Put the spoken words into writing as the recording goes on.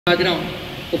Background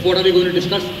of what are we going to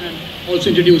discuss and also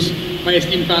introduce my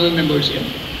esteemed panel members here.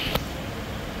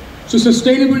 So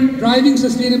driving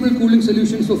sustainable cooling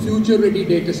solutions for future-ready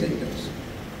data centers.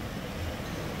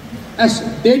 As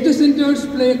data centers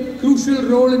play a crucial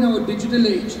role in our digital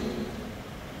age,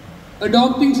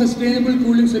 adopting sustainable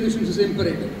cooling solutions is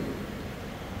imperative.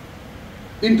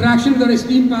 The interaction with our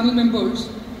esteemed panel members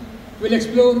will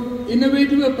explore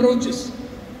innovative approaches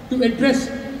to address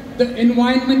the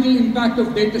environmental impact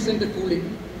of data center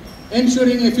cooling,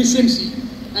 ensuring efficiency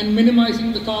and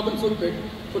minimizing the carbon footprint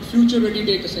for future-ready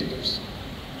data centers.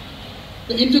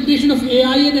 The integration of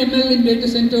AI and ML in data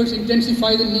centers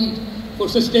intensify the need for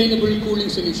sustainable cooling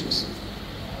solutions.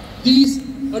 These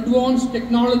advanced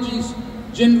technologies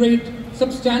generate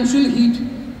substantial heat,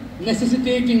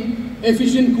 necessitating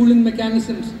efficient cooling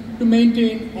mechanisms to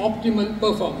maintain optimal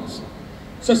performance.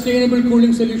 Sustainable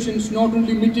cooling solutions not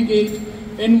only mitigate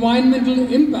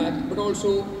environmental impact but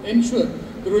also ensure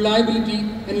the reliability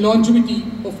and longevity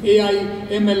of AI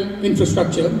ML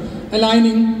infrastructure,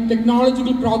 aligning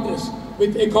technological progress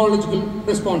with ecological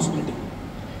responsibility.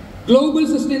 Global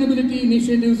sustainability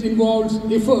initiatives involves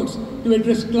efforts to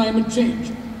address climate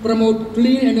change, promote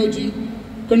clean energy,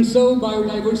 conserve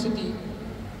biodiversity,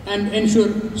 and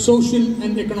ensure social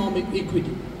and economic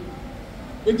equity.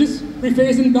 With this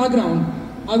preface and background,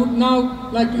 I would now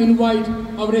like to invite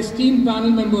our esteemed panel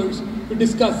members to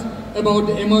discuss about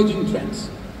the emerging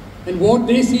trends and what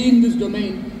they see in this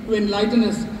domain to enlighten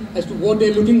us as to what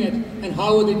they're looking at and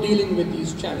how are they dealing with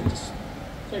these challenges.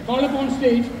 So I call upon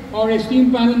stage our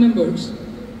esteemed panel members,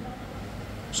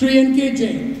 Sri N.K.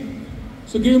 Jain.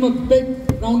 So give him a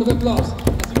big round of applause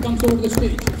as he comes over to the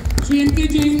stage. Sri N.K.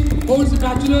 Jain holds a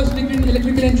bachelor's degree in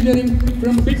electrical engineering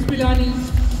from BITS Pilani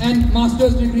and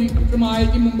master's degree from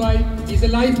IIT Mumbai. He is a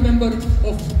life member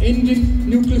of Indian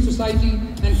Nuclear Society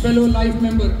and fellow life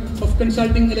member of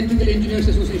Consulting Electrical Engineers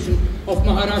Association of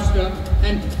Maharashtra,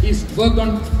 and he's worked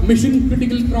on mission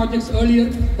critical projects earlier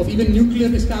of even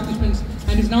nuclear establishments,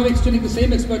 and is now extending the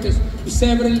same expertise to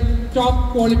several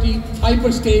top quality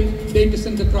hyperscale data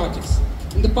center projects.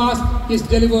 In the past, he has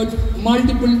delivered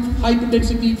multiple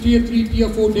hyper-density Tier 3, Tier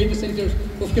 4 data centers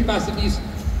of capacities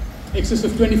excess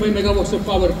of 25 megawatts of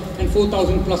power and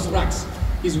 4,000 plus racks.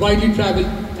 He's widely traveled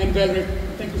and well-read.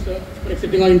 Thank you, sir, for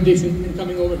accepting our invitation and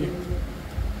coming over here.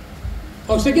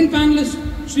 Our second panelist,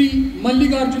 Sri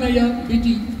Mallikarjunaya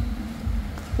BT,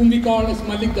 whom we call as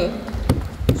Mallikda.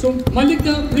 So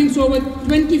Mallikda brings over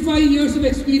 25 years of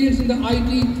experience in the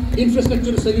IT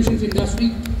infrastructure solutions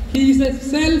industry. He is a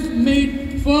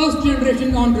self-made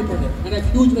first-generation entrepreneur, and I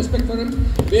have huge respect for him,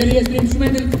 where he has been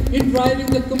instrumental in driving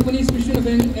the company's mission of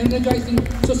energizing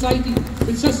society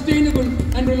with sustainable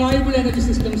and reliable energy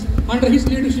systems. Under his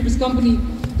leadership, his company,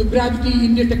 the Gravity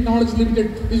India Technologies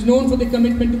Limited, is known for their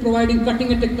commitment to providing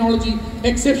cutting-edge technology,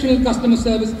 exceptional customer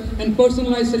service, and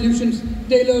personalized solutions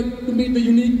tailored to meet the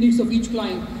unique needs of each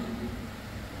client.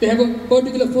 They have a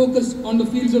particular focus on the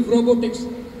fields of robotics,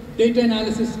 data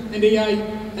analysis, and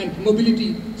AI, and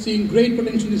mobility, seeing great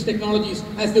potential in these technologies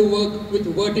as they work with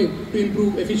Vertiv to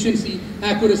improve efficiency,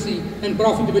 accuracy, and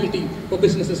profitability for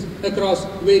businesses across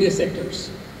various sectors.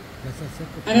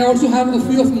 And I also have a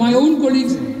few of my own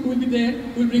colleagues who will be there,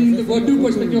 who will bring the Vertiv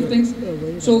perspective of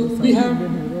things. So we have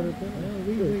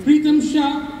Preetham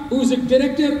Shah, who is a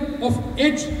Director of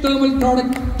Edge Thermal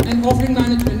Product and Offering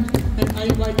Management, and I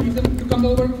invite Preetham to come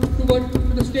over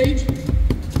to the stage.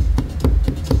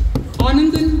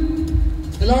 Anandan,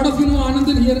 a lot of you know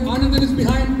Anandan here. Anandan is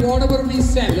behind whatever we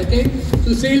sell, okay? So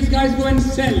the sales guys go and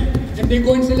sell, and they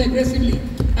go and sell aggressively.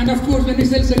 And of course, when we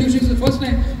sell solutions the first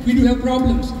time, we do have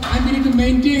problems, and we need to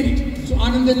maintain it. So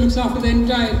Anandan looks after the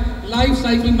entire life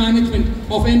cycle management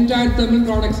of entire thermal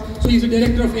products. So he's a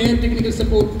Director of Air Technical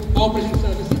Support Operation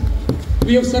Services.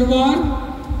 We have Sarwar.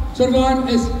 Sarwar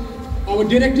is our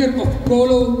Director of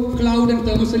Colo, Cloud and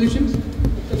Thermal Solutions.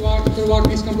 Sarwar,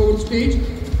 please come over to stage.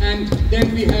 And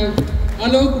then we have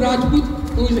Alok Rajput,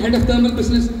 who is the Head of Thermal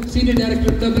Business, Senior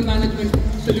Director of Thermal Management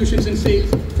Solutions and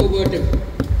Sales for Vertiv.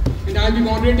 And I'll be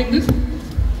moderating this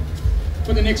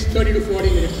for the next 30 to 40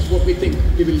 minutes, is what we think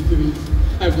we will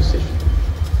have this session.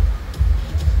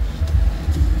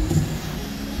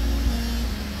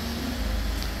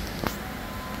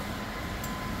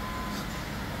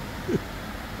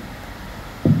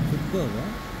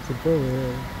 Super.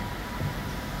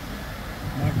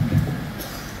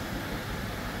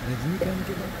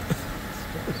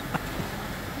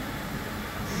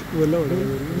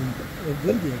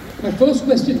 My first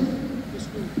question.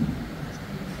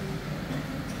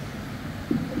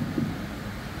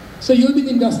 So you've been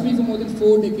in the industry for more than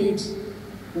 4 decades,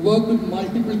 worked with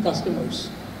multiple customers,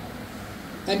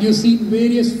 and you've seen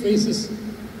various phases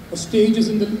or stages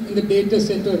in the data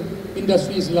center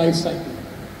industry's life cycle.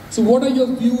 So what are your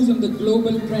views on the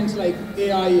global trends like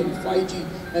AI and 5G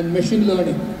and machine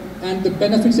learning and the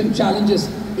benefits and challenges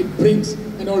it brings,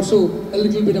 and also a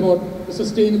little bit about the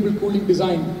sustainable cooling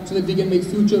design so that we can make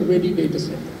future-ready data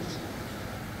centers?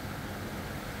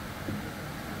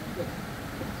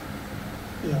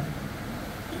 Yeah.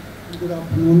 Good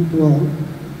afternoon to all.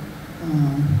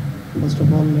 First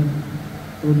of all,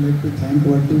 I would like to thank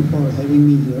Verti for having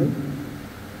me here.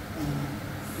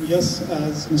 Yes,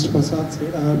 as Mr. Prasad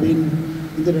said, I have been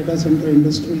in the data center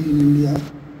industry in India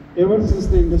ever since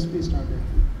the industry started.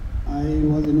 I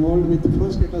was involved with the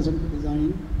first data center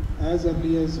design as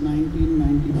early as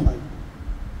 1995.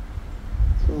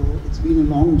 So it's been a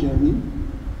long journey.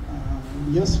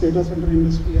 Yes, data center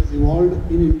industry has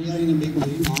evolved in India in a big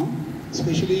way now,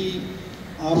 especially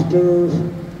after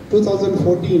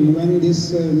 2014 when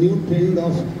this new trend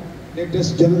of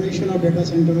latest generation of data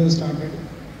centers started,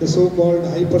 the so-called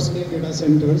hyperscale data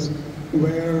centers,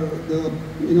 where the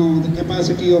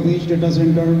capacity of each data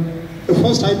center, the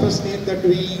first hyperscale that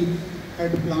we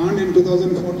had planned in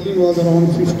 2014 was around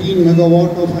 15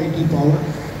 megawatt of IT power,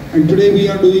 and today we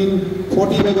are doing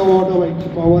 40 megawatt of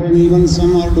IT power, and even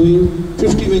some are doing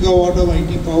 50 megawatt of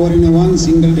IT power in a one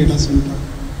single data center.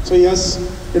 So yes,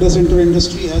 data center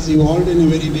industry has evolved in a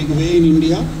very big way in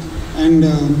India, and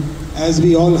as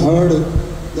we all heard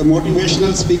the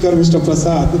motivational speaker, Mr.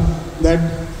 Prasad,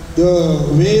 that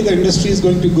the way the industry is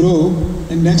going to grow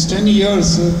in next 10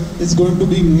 years is going to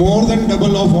be more than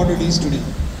double of what it is today.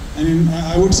 And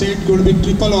I would say it's going to be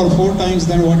triple or 4 times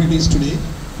than what it is today,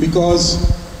 because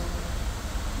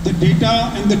the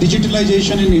data and the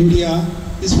digitalization in India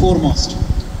is foremost.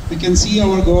 We can see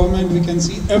our government, we can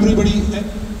see everybody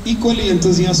equally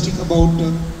enthusiastic about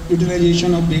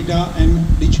utilization of data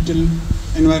and digital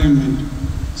environment.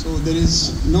 So there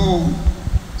is no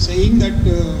saying that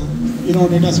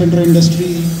data center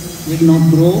industry will not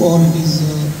grow, or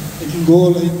it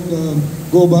will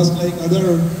go bust like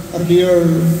other earlier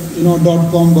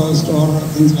 .com bust or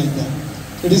things like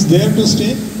that. It is there to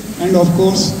stay, and of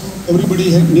course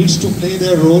everybody needs to play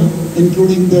their role,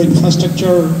 including the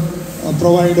infrastructure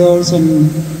providers and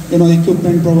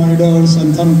equipment providers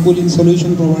and some cooling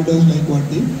solution providers like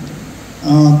Verti.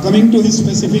 Coming to his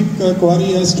specific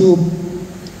query as to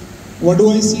what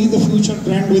do I see the future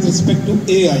trend with respect to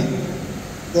AI?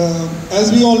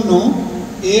 As we all know,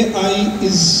 AI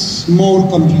is more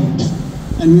compute,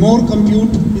 and more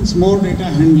compute means more data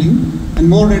handling, and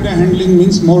more data handling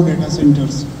means more data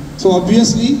centers. So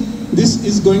obviously, this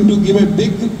is going to give a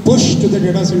big push to the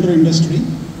data center industry,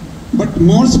 but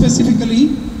more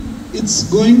specifically, it's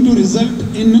going to result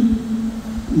in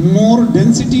more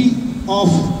density of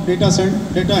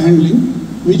data handling,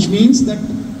 which means that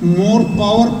more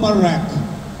power per rack.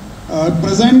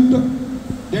 Present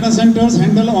data centers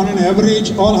handle on an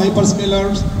average, all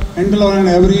hyperscalers handle on an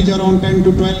average around 10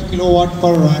 to 12 kilowatt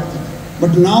per rack.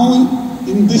 But now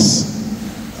in this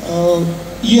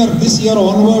year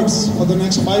onwards, for the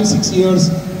next 5-6 years,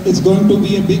 it's going to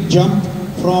be a big jump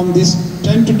from this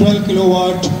 10 to 12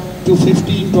 kilowatt to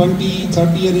 15, 20,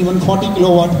 30 and even 40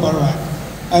 kilowatt per rack.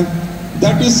 And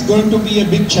that is going to be a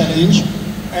big challenge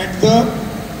at the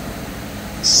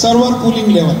server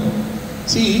cooling level.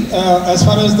 See, as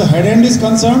far as the head end is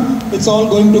concerned, it's all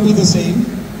going to be the same.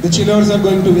 The chillers are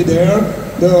going to be there,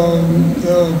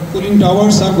 the cooling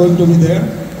towers are going to be there.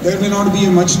 There may not be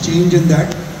much change in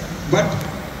that. But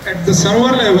at the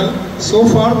server level, so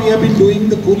far we have been doing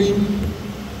the cooling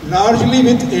largely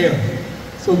with air.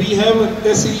 So we have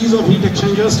a series of heat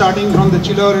exchangers starting from the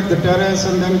chiller at the terrace,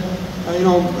 and then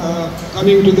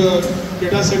coming to the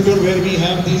data center where we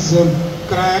have these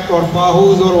crack or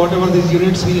pahus or whatever these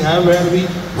units we have, where we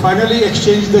finally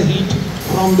exchange the heat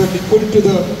from the liquid to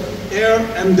the air,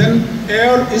 and then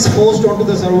air is forced onto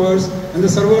the servers, and the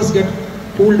servers get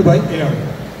cooled by air.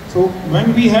 So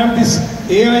when we have this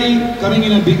AI coming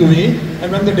in a big way,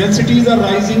 and when the densities are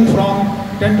rising from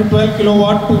 10 to 12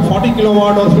 kilowatt to 40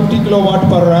 kilowatt or 50 kilowatt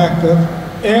per rack,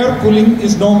 air cooling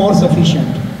is no more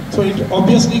sufficient. So it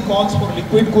obviously calls for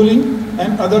liquid cooling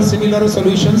and other similar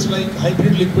solutions like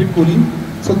hybrid liquid cooling.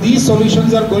 So these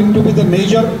solutions are going to be the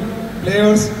major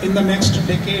players in the next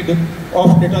decade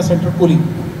of data center cooling.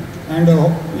 And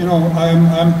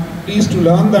I'm pleased to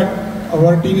learn that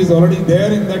our team is already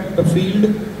there in that field.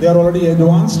 They are already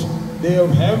advanced. They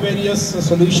have various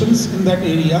solutions in that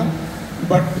area.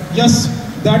 But yes,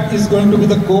 that is going to be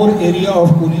the core area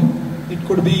of cooling. It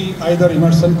could be either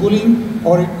immersion cooling,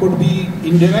 or it could be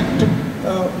indirect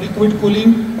liquid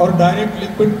cooling, or direct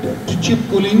liquid to chip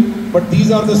cooling. But these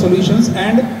are the solutions,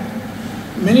 and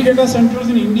many data centers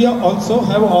in India also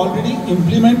have already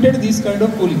implemented these kind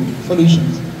of cooling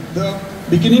solutions. The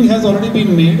beginning has already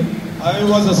been made. I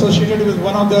was associated with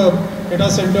one of the data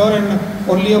center, and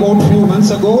only about few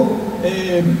months ago,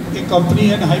 a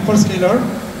company and hyperscaler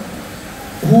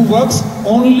who works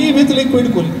only with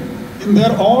liquid cooling. In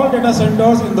their all data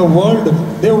centers in the world,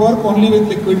 they work only with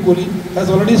liquid cooling, has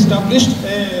already established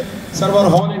a server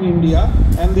hall in India,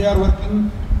 and they are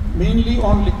working mainly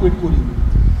on liquid cooling.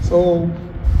 So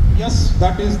yes,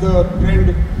 that is the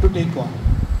trend to take on.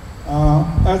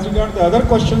 As regards the other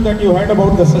question that you had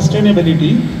about the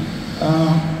sustainability,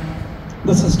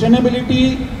 the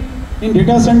sustainability in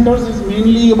data centers is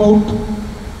mainly about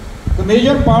the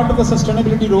major part of the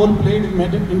sustainability role played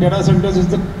in data centers is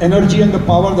the energy and the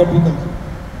power that we consume.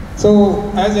 So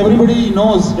as everybody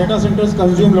knows, data centers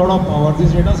consume a lot of power.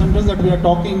 These data centers that we are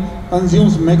talking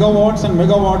consumes megawatts and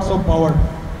megawatts of power.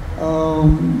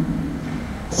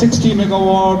 60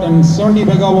 megawatt and 70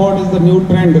 megawatt is the new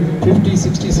trend, 50,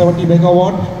 60, 70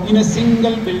 megawatt in a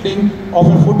single building of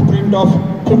a footprint of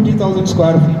 50,000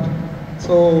 square feet.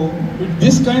 So with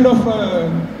this kind of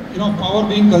power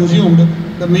being consumed,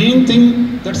 the main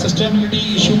thing that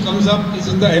sustainability issue comes up is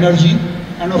in the energy,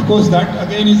 and of course that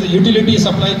again is a utility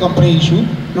supply company issue,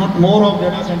 not more of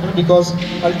data center, because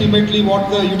ultimately what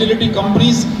the utility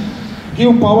companies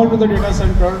give power to the data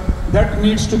center, that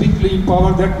needs to be clean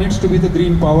power, that needs to be the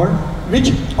green power,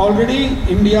 which already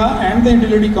India and the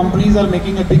utility companies are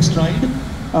making a big stride.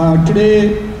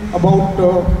 Today about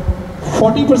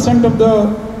 40% of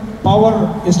the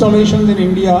power installations in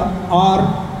India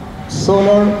are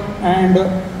solar and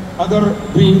other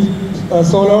green,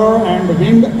 solar and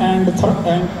wind and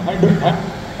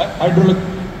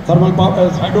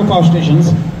hydropower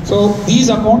stations. So these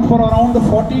account for around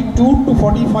 42 to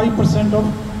 45% of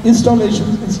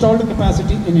installed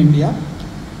capacity in India,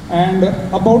 and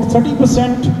about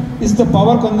 30% is the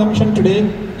power consumption today.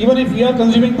 Even if we are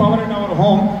consuming power in our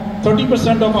home,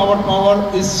 30% of our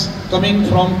power is coming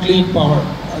from clean power,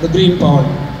 the green power.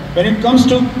 When it comes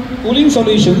to cooling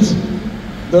solutions,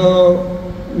 the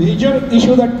major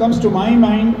issue that comes to my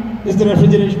mind is the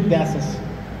refrigeration gases.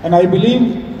 And I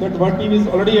believe that what team is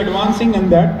already advancing in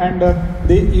that, and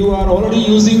you are already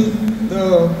using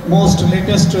the most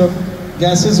latest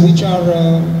gases which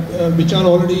are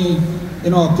already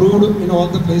approved in all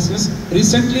the places.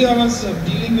 Recently I was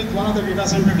dealing with one of the data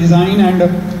center design, and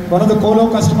one of the colo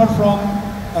customer from,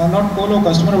 not colo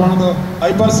customer, one of the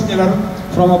hyperscaler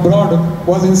from abroad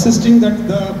was insisting that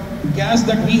the gas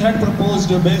that we had proposed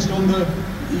based on the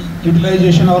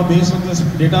utilization or based on this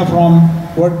data from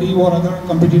Verti or other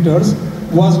competitors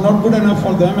was not good enough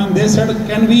for them, and they said,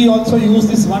 can we also use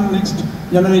this one next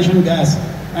generation gas?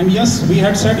 And yes, we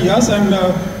had said yes, and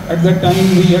at that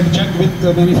time we had checked with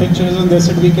the manufacturers and they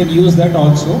said we can use that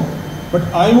also. But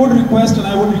I would request and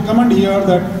I would recommend here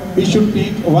that we should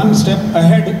take one step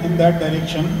ahead in that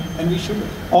direction, and we should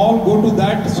all go to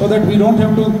that so that we don't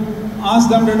have to ask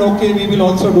them that okay, we will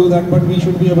also do that, but we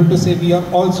should be able to say we are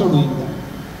also doing that.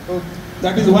 So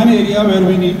that is one area where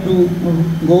we need to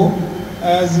go.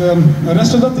 As the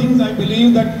rest of the things, I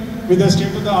believe that with a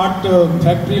state-of-the-art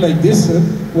factory like this,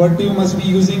 Verti must be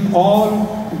using all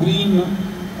green,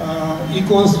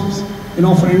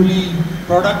 friendly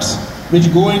products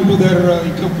which go into their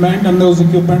equipment, and those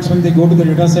equipments, when they go to the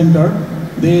data center,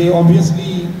 they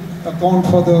obviously account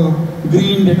for the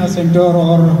green data center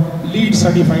or LEED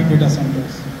certified data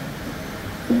centers.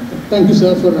 Thank you,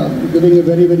 sir, for giving a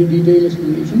very, very detailed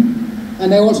explanation.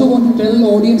 And I also want to tell the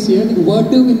audience here that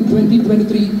Vertiv in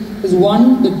 2023 has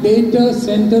won the Data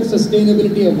Center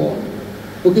Sustainability Award.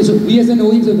 Okay, so we as an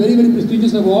OE, it's a very, very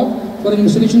prestigious award for an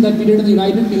installation that we did in the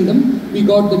United Kingdom. We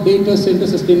got the Data Center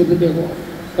Sustainability Award.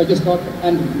 I just got,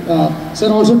 and sir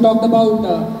also talked about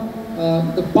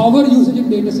the power usage in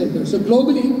data centers. So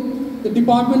globally, the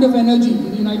Department of Energy in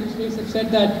the United States have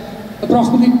said that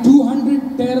approximately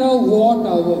 200 terawatt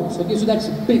hours, okay, so that's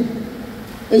big,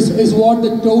 is what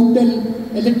the total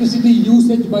electricity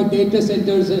usage by data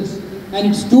centers is. And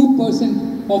it's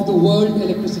 2% of the world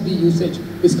electricity usage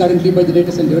is currently by the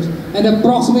data centers, and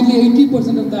approximately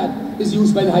 80% of that is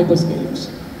used by the hyperscalers.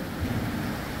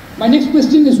 My next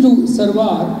question is to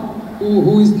Sarwar,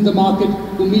 who is in the market,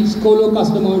 who meets colo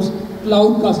customers,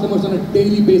 cloud customers on a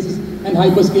daily basis, and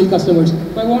hyperscale customers.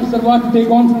 So I want Sarwar to take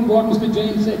on from what Mr.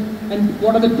 Jain said, and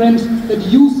what are the trends that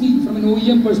you see from an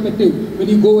OEM perspective when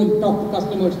you go and talk to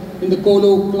customers in the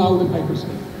colo, cloud, and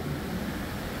hyperscale.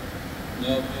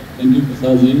 Yeah, thank you,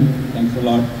 Prasad ji. Thanks a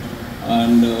lot.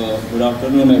 And good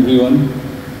afternoon, everyone.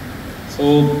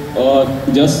 So,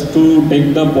 just to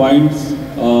take the points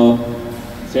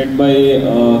said by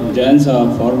Jain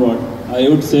sir forward, I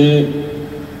would say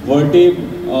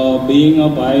Vertip, being a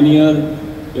pioneer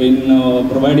in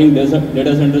providing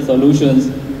data center solutions,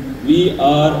 we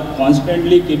are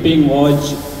constantly keeping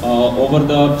watch over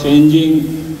the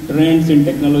changing trends in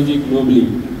technology globally.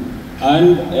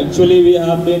 And actually we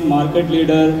have been market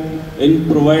leader in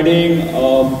providing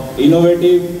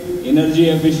innovative, energy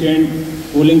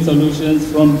efficient cooling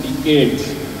solutions from decades.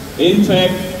 In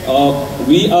fact,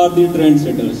 we are the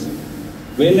trendsetters.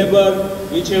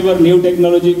 Whichever new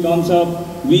technology comes up,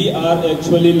 we are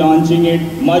actually launching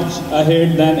it much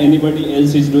ahead than anybody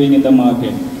else is doing in the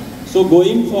market. So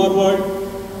going forward,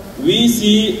 we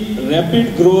see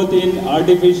rapid growth in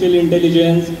artificial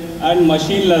intelligence and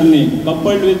machine learning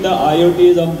coupled with the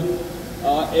IoTs of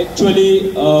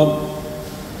actually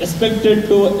expected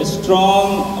to a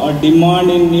strong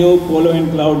demand in new colo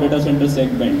and cloud data center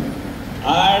segment.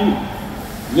 And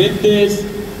with this,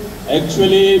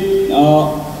 actually,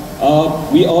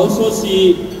 we also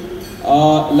see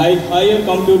like higher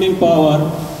computing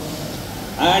power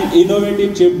and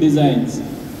innovative chip designs,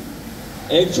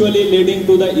 actually leading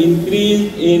to the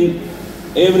increase in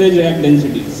average rack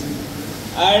densities.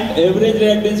 And average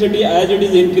rack density, as it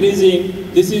is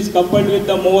increasing, this is coupled with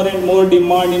the more and more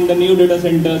demand in the new data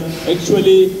centers,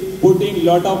 actually putting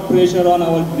lot of pressure on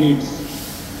our grids.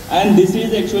 And this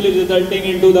is actually resulting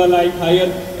into the like higher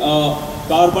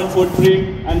carbon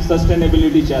footprint and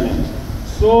sustainability challenge.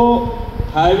 So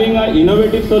having a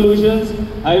innovative solutions,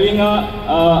 having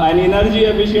an energy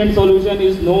efficient solution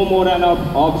is no more an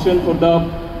option for the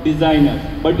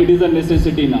designer, but it is a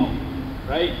necessity now,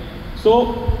 right?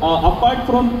 So apart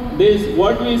from this,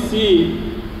 what we see,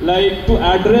 like to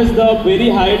address the very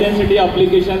high density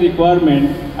application requirement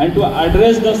and to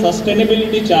address the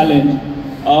sustainability challenge,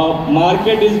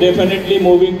 market is definitely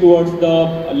moving towards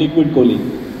the liquid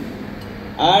cooling.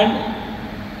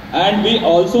 And we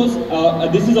also,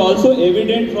 this is also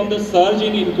evident from the surge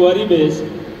in inquiry base,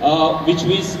 which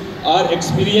we are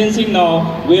experiencing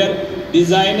now, where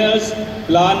designers,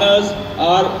 planners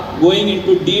are going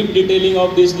into deep detailing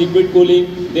of this liquid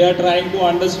cooling. They are trying to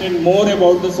understand more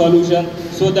about the solution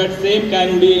so that same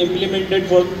can be implemented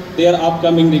for their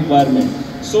upcoming requirement.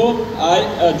 So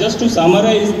just to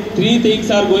summarize, three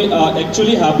things are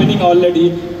actually happening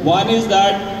already. One is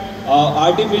that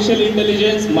artificial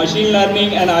intelligence, machine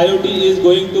learning and IoT is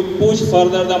going to push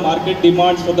further the market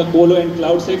demands for the colo and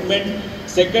cloud segment.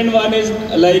 Second one is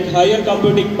like higher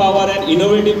computing power and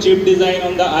innovative chip design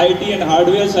on the IT and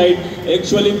hardware side,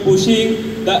 actually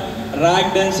pushing the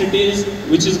rack densities,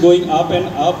 which is going up and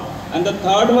up. And the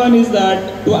third one is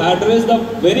that to address the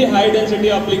very high density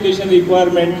application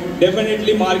requirement,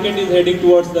 definitely market is heading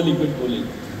towards the liquid cooling.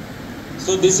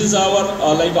 So this is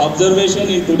our like observation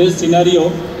in today's scenario.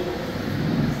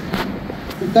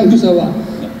 Thank you, Sarva.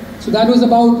 So that was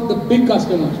about the big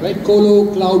customers, right?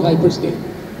 Colo, cloud, hyperscale.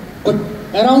 But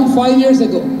around 5 years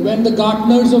ago, when the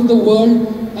Gartners of the world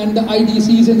and the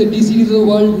IDCs and the DCDs of the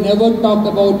world never talked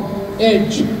about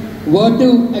edge,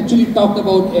 Vertiv actually talked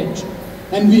about edge.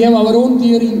 And we have our own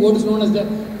theory, what is known as the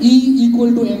E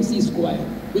equal to MC square,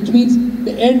 which means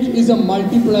the edge is a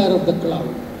multiplier of the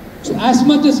cloud. So as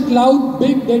much as cloud,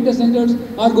 big data centers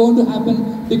are going to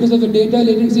happen because of the data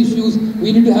latency issues,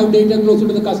 we need to have data closer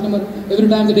to the customer. Every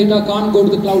time the data can't go to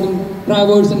the cloud and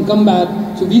traverse and come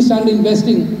back. So we started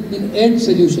investing in edge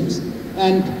solutions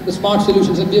and the smart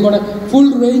solutions. And we've got a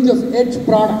full range of edge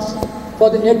products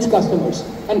for the edge customers.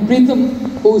 And Preetham,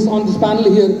 who is on this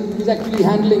panel here, is actually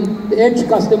handling the edge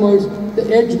customers, the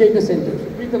edge data centers.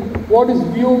 Preetham, what is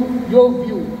your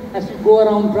view as you go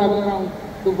around, travel around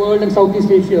the world and Southeast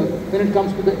Asia when it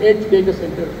comes to the edge data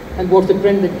center, and what's the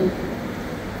trend that you...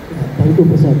 Thank you,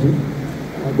 Prasad.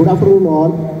 Good afternoon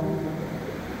all.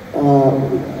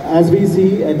 As we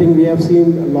see, I think we have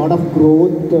seen a lot of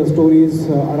growth stories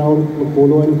around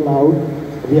colo and cloud.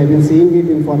 We have been seeing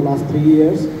it for the last 3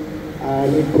 years,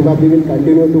 and it probably will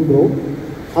continue to grow.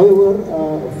 However,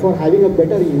 for having a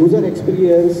better user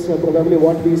experience, probably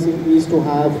what we see is to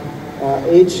have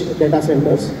edge data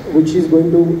centers, which is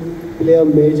going to play a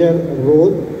major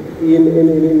role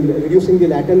in reducing the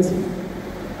latency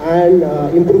and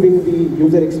improving the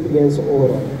user experience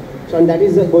overall. So, and that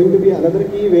is going to be another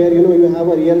key where you have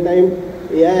a real-time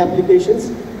AI applications.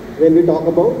 When we talk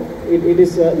about it, it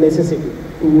is a necessity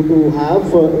to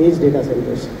have edge data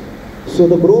centers. So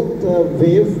the growth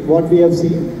wave, what we have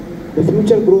seen, the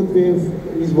future growth wave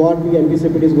is what we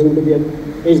anticipate is going to be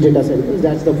edge data centers.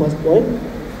 That's the first point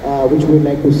which we would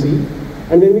like to see.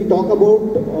 And when we talk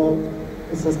about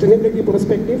sustainability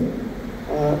perspective,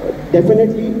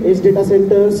 definitely edge data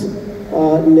centers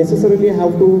necessarily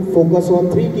have to focus on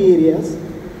 3 key areas.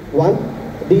 One,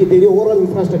 the overall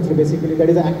infrastructure basically, that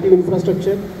is active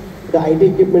infrastructure, the IT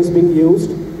equipments being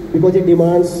used, because it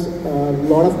demands a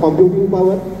lot of computing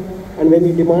power. And when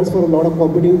it demands for a lot of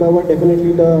computing power,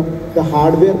 definitely the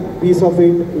hardware piece of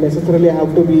it necessarily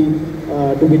have to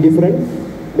be different.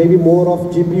 Maybe more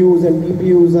of GPUs and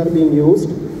TPUs are being used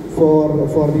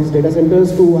for these data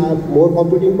centers to have more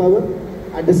computing power.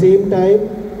 At the same time,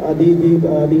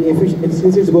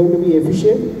 since it's going to be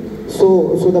efficient,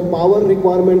 so the power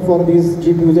requirement for these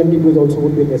GPUs and TPUs also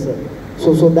would be lesser.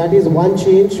 So that is one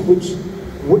change which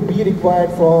would be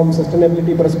required from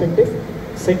sustainability perspective.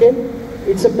 Second,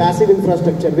 it's a passive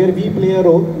infrastructure where we play a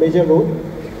role, major role.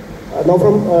 Now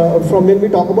from when we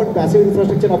talk about passive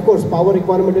infrastructure, of course, power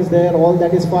requirement is there, all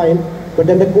that is fine, but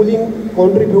then the cooling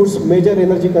contributes major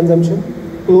energy consumption,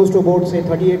 close to about say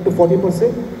 38 to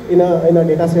 40% in a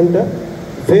data center,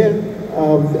 where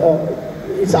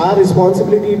it's our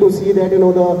responsibility to see that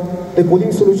the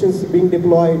cooling solutions being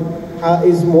deployed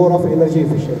is more of energy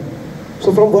efficient.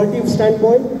 So from Vertiv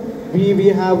standpoint, we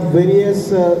have various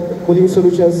cooling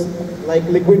solutions like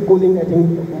liquid cooling. I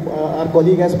think our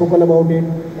colleague has spoken about it.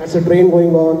 That's a trend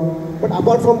going on. But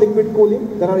apart from liquid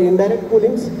cooling, there are indirect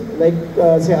coolings like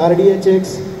say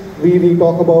RDHX. We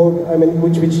talk about, I mean,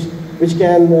 which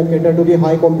can cater to the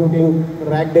high computing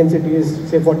rack densities,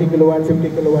 say 40 kilowatt, 50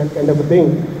 kilowatt kind of a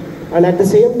thing. And at the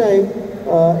same time,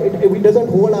 it doesn't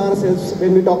hold ourselves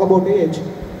when we talk about edge.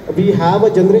 We have a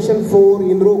generation 4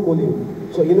 in-row cooling.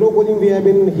 So in-row cooling we have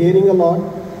been hearing a lot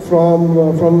from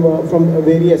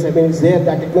various, I mean it's there,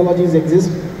 that technologies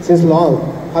exist since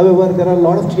long. However, there are a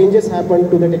lot of changes happened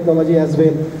to the technology as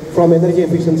well from energy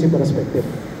efficiency perspective.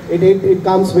 It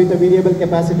comes with a variable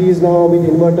capacities now with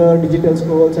inverter, digital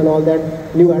scrolls and all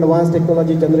that, new advanced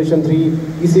technology, generation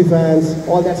 3, EC fans,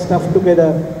 all that stuff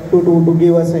together to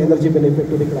give us an energy benefit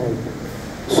to the client.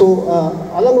 So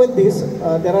along with this,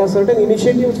 there are certain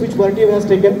initiatives which Vertiv has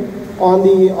taken on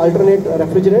the alternate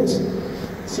refrigerants.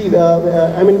 See,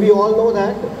 I mean, we all know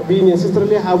that we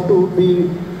necessarily have to be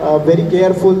very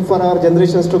careful for our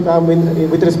generations to come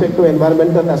with respect to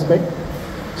environmental aspect.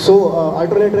 So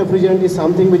alternate refrigerant is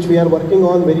something which we are working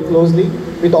on very closely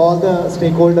with all the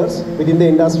stakeholders within the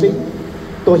industry.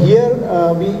 So here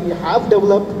we have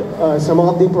developed some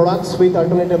of the products with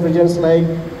alternate refrigerants, like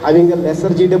having a lesser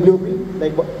GWP,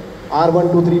 like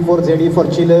R1234ZE for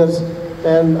chillers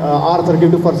and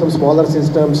R32 for some smaller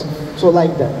systems, so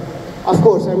like that. Of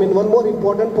course, I mean, one more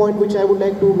important point which I would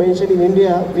like to mention, in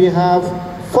India, we have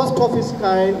first of its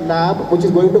kind lab which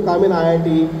is going to come in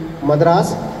IIT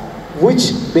Madras,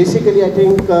 which basically I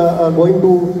think going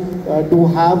to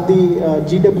have the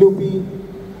GWP,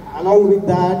 along with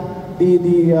that the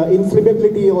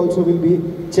inflammability also will be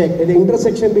checked. The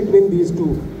intersection between these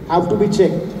two have to be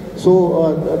checked.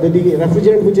 So the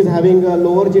refrigerant which is having a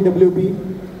lower GWP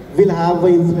will have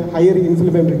a higher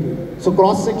inflammability. So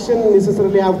cross section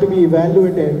necessarily have to be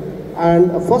evaluated,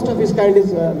 and first of its kind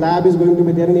lab is going to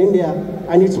be there in India,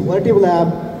 and it's Vertiv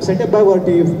lab set up by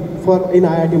Vertiv in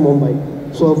IIT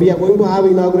Mumbai. So we are going to have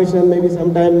inauguration maybe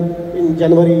sometime in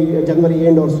January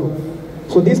end or so.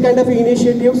 So these kind of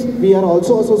initiatives, we are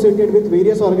also associated with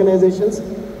various organizations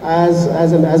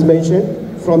as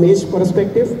mentioned from edge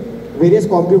perspective. Various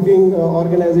computing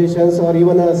organizations or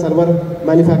even server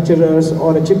manufacturers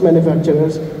or chip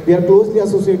manufacturers, we are closely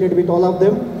associated with all of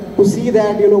them to see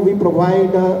that we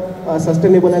provide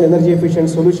sustainable and energy efficient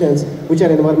solutions which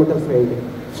are environmental friendly.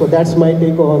 So that's my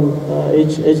take on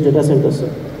edge data centers,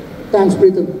 sir. Thanks,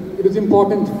 Preetham. It is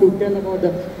important to tell about the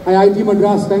IIT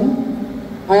Madras thing.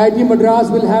 IIT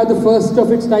Madras will have the first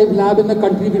of its type lab in the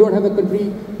country. We don't have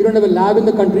a lab in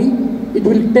the country. It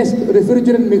will test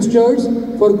refrigerant mixtures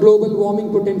for global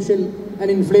warming potential and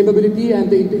inflammability and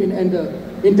the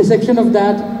intersection of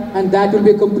that, and that will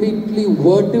be a completely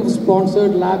Vertiv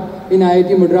sponsored lab in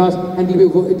IIT Madras, and it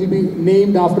will be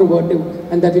named after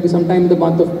Vertiv, and that will be sometime in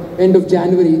the end of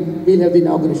January. We'll have the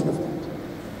inauguration of that.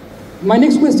 My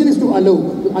next question is to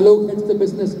Alok. Alok heads the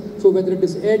business, so whether it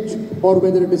is edge or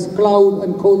whether it is cloud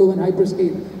and colo and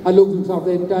hyperscale, Alok looks after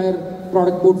the entire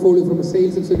product portfolio from a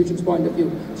sales and solutions point of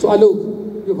view. So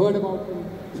Alok, you've heard about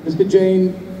Mr.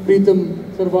 Jain, Preetham,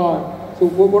 Sarwar. So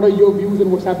what are your views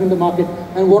on what's happening in the market,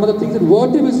 and what are the things that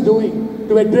Vertiv is doing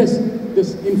to address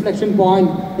this inflection point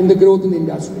in the growth in the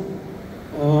industry?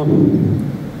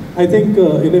 I think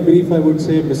in a brief I would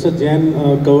say Mr. Jain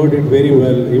covered it very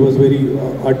well. He was very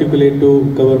articulate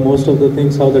to cover most of the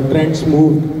things, how the trends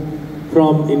moved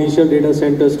from initial data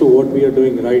centers to what we are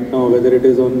doing right now, whether it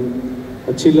is on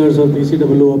chillers or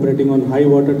PCW operating on high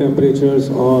water temperatures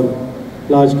or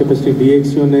large capacity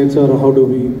DX units, or how do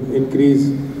we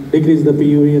decrease the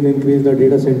PUE and increase the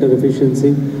data center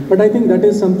efficiency. But I think that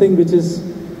is something which is,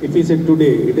 if we say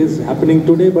today, it is happening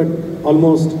today, but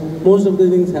almost most of the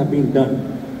things have been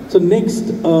done. So next,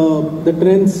 the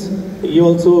trends, he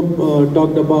also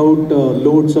talked about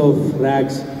loads of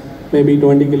racks, maybe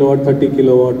 20 kilowatt, 30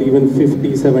 kilowatt, even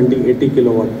 50, 70, 80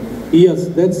 kilowatt. Yes,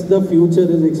 that's the future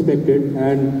is expected,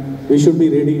 and we should be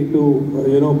ready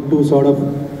to, to sort of,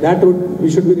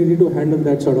 we should be ready to handle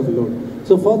that sort of load.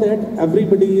 So for that,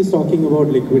 everybody is talking about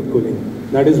liquid cooling.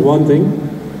 That is one thing.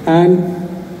 And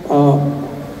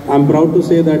I'm proud to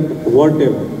say that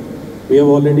whatever, we have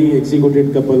already executed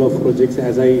a couple of projects,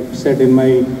 as I said in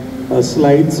my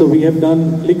slides. So we have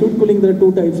done liquid cooling. There are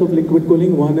two types of liquid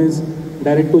cooling. One is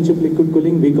direct to chip liquid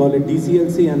cooling, we call it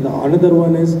DCLC, and the another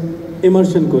one is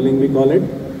immersion cooling, we call it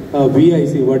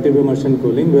VIC, vertive immersion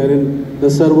cooling, wherein the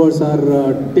servers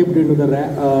are tipped into the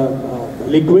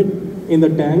liquid in the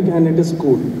tank and it is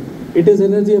cooled. It is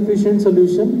energy efficient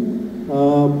solution,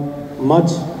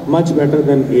 much better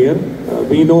than air.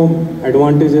 We know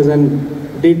advantages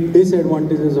and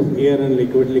disadvantages of air and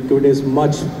liquid. Liquid is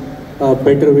much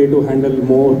better way to handle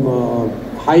more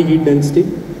high heat density.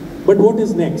 But what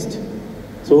is next?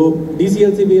 So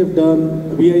DCLC we have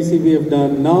done, VIC we have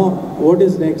done. Now what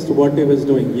is next? Whatev is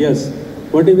doing. Yes,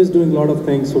 Whatev is doing a lot of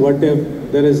things. So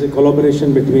Whatev, there is a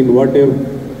collaboration between Whatev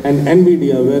and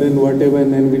NVIDIA, wherein Whatev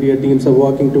and NVIDIA teams are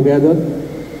working together.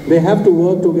 They have to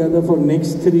work together for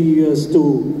next 3 years to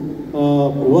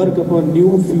work upon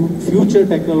new future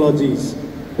technologies,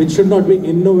 which should not be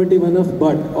innovative enough,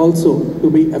 but also to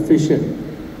be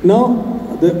efficient.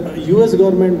 Now, the US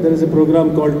government, there is a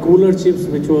program called Cooler Chips,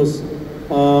 which was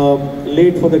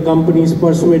laid for the companies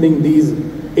persuading these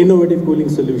innovative cooling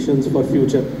solutions for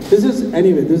future. This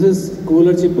is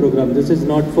Cooler Chip program. This is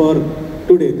not for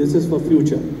today, this is for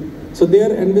future. So they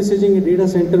are envisaging a data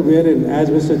center wherein, as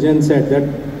Mr. Jain said, that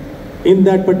in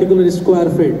that particular square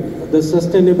feet, the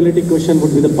sustainability question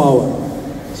would be the power.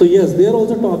 So yes, they are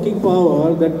also talking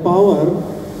power, that power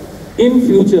in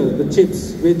future, the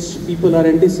chips which people are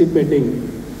anticipating,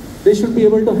 they should be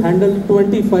able to handle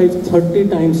 25-30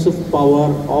 times of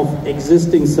power of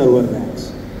existing server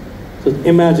racks. So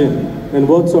imagine, and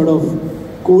what sort of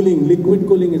cooling, liquid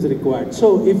cooling is required.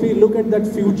 So if we look at that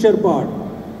future part,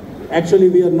 actually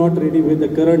we are not ready with the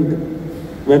current,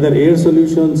 whether air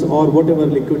solutions or whatever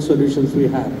liquid solutions we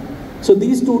have. So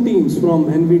these two teams from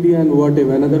NVIDIA and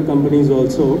Whatev and other companies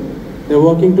also, they're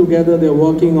working together, they're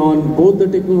working on both the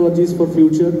technologies for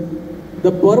future.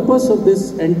 The purpose of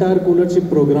this entire Cooler Chip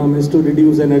program is to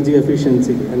reduce energy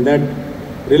efficiency, and that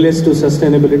relates to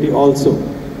sustainability also.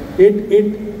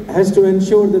 It has to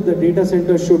ensure that the data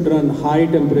center should run high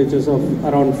temperatures of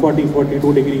around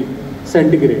 40-42 degrees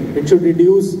centigrade. It should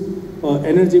reduce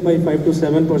energy by 5 to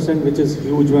 7%, which is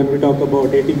huge when we talk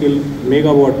about 80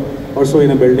 megawatt or so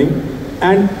in a building.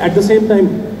 And at the same time,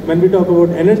 when we talk about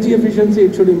energy efficiency,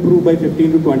 it should improve by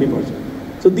 15 to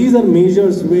 20%. So these are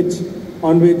measures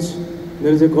on which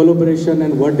there is a collaboration,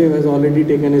 and Whatev has already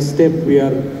taken a step. We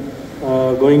are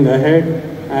going ahead,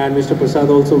 and Mr. Prasad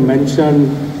also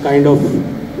mentioned kind of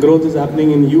growth is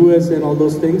happening in US and all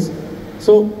those things.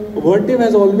 So Whatev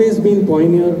has always been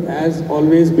pioneer, has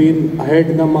always been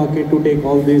ahead in the market to take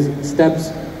all these steps,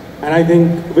 and I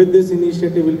think with this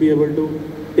initiative we'll be able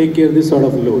to take care of this sort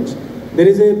of loads. There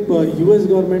is a US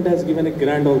government has given a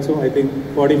grant also, I think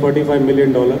 $40-45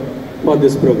 million for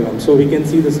this program, so we can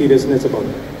see the seriousness about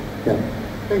it. Yeah.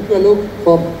 Thank you, Alok,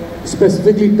 for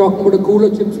specifically talking about the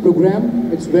Cooler Chips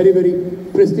program. It's very, very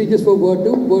prestigious for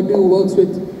Whatev. Whatev works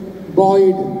with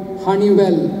Boyd,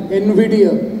 Honeywell,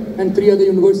 NVIDIA, and 3 other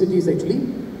universities actually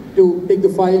to take the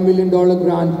 $5 million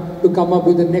grant to come up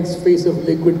with the next phase of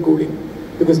liquid cooling,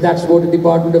 because that's what the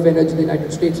Department of Energy in the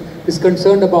United States is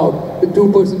concerned about. The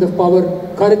 2% of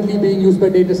power currently being used by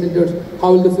data centers,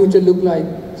 how will the future look like?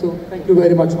 So thank you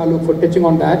very much, Alok, for touching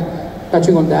on that.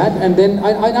 And then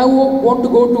I now want to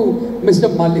go to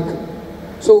Mr. Malik.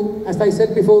 So as I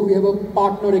said before, we have a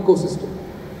partner ecosystem,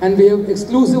 and we have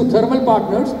exclusive thermal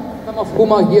partners, some of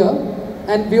whom are here.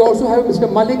 And we also have Mr.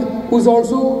 Malik, who's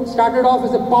also started off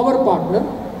as a power partner,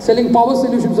 selling power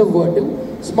solutions of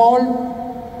Whatev, small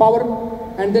power,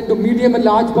 and then to medium and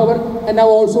large power, and now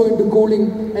also into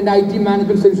cooling and IT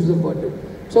management solutions of Whatev.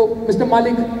 So, Mr.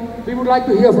 Malik, we would like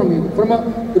to hear from you. From a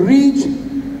reach,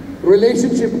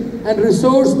 relationship, and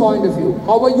resource point of view,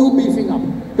 how are you beefing up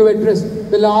to address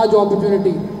the large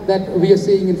opportunity that we are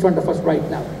seeing in front of us right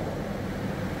now?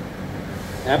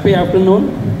 Happy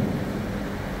afternoon.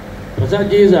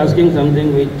 Prasad ji is asking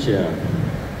something which,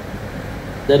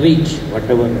 the reach,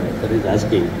 whatever that is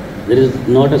asking, there is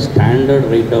not a standard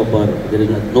write-up or there is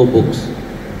no books.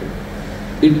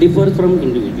 It differs from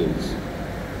individuals.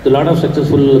 A lot of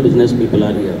successful business people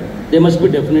are here. They must be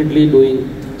definitely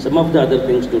doing some of the other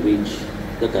things to reach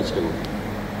the customer.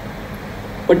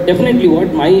 But definitely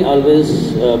what my always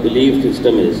belief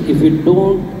system is, if we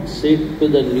don't sit to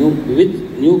the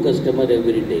new customer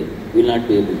every day, we will not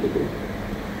be able to grow.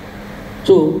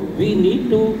 So we need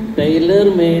to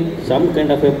tailor-made some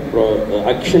kind of a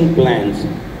action plans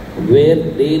where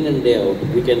day in and day out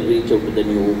we can reach out to the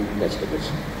new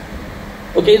customers.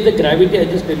 Okay, the gravity, I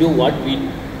just tell you what we do.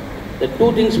 The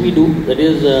two things we do, that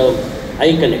is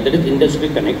I connect, that is industry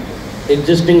connect,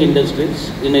 existing industries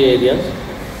in areas,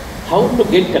 how to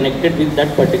get connected with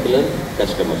that particular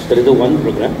customers. That is the one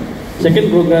program. Second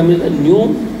program is a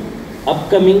new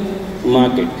upcoming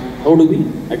market. How do we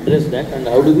address that and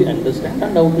how do we understand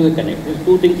and how do we connect? These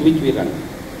two things which we run.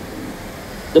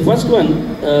 The first one,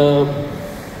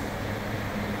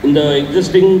 in the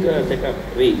existing setup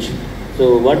reach.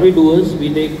 So what we do is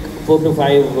we take 4 to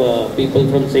 5 people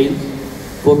from sales,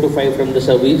 4 to 5 from the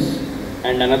service,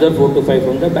 and another 4 to 5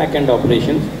 from the back-end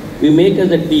operations. We make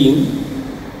as a team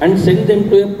and send them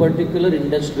to a particular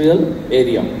industrial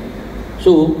area.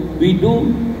 So we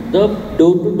do the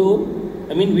door-to-door.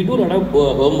 I mean, we do a lot of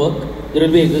homework. There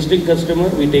will be existing customer,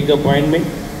 we take appointment.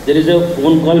 There is a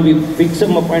phone call, we fix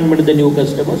some appointment with the new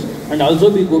customers, and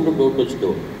also we go to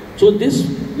door-to-door. So this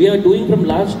we are doing from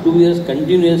last 2 years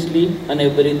continuously on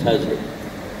every Thursday.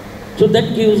 So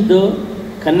that gives the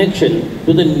connection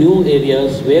to the new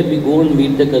areas where we go and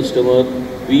meet the customer.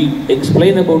 We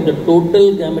explain about the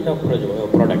total gamut of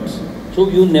products. So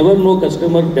you never know,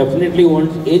 customer definitely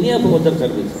wants any of other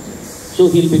services. So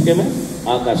he'll become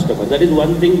our customer. That is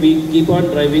one thing we keep on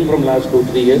driving from last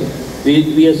 2-3 years.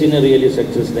 We have seen a really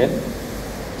success there.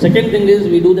 Second thing is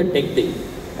we do the tech day.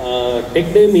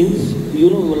 Tech day means, you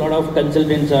know, a lot of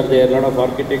consultants are there, a lot of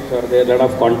architects are there, a lot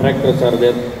of contractors are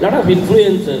there, a lot of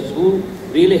influencers who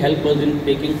really help us in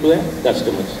taking to our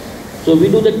customers. So we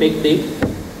do the tech day.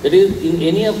 That is in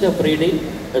any of the Friday,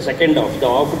 the second off, the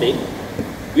off day,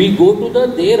 we go to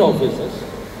their offices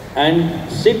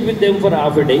and sit with them for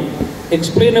half a day,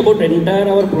 explain about entire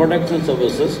our products and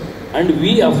services, and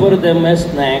we offer them as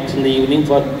snacks in the evening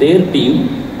for their team,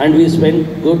 and we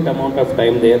spend good amount of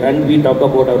time there and we talk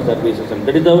about our services. And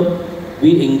that is how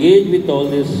we engage with all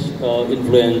these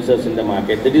influencers in the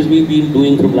market. That is we've been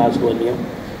doing from last 1 year.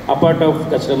 Apart of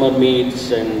customer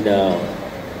meets, and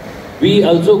we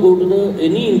also go to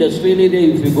any industrial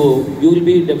area. If you go, you will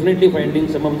be definitely finding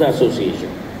some of the association.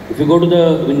 If you go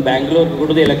to in Bangalore, you go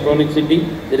to the Electronic City,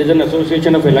 there is an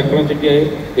association of Electronic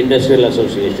City Industrial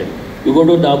Association. You go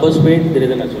to Dabaspet, there is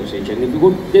an association. If you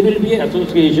go, there will be an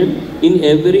association in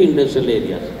every industrial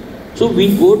area. So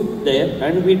we go there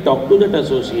and we talk to that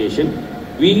association.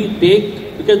 We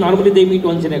take, because normally they meet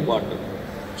once in a quarter.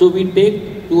 So we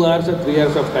take 2 hours or 3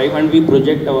 hours of time and we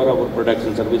project our products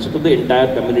and services to the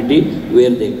entire community where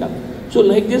they come. So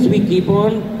like this, we keep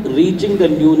on reaching the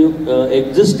new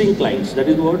existing clients. That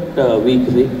is what we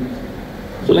see.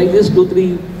 So like this,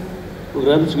 2-3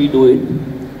 programs we do it.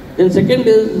 Then second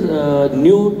is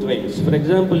new trends. For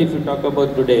example, if you talk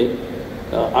about today,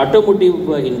 automotive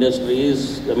industry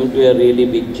is coming to a really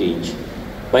big change.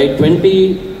 By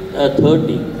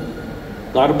 2030,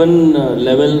 carbon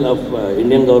level of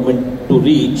Indian government to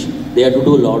reach, they have to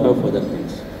do a lot of other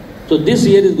things. So this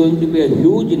year is going to be a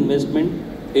huge investment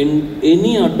in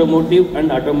any automotive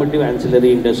and automotive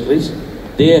ancillary industries.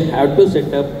 They have to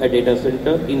set up a data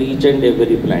center in each and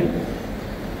every plant.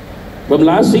 From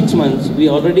last 6 months, we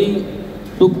already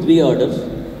took 3 orders,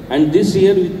 and this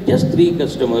year with just 3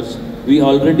 customers, we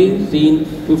already seen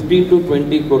 15 to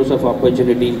 20 crores of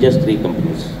opportunity in just 3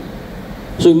 companies.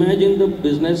 So imagine the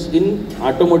business in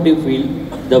automotive field,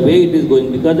 the way it is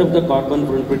going. Because of the carbon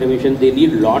footprint emission, they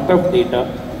need lot of data,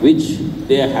 which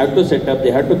they have to set up,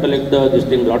 they have to collect this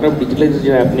thing, lot of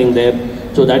digitalization happening there.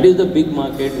 So that is the big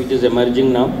market which is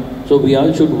emerging now. So we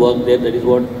all should work there. That is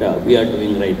what we are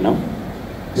doing right now.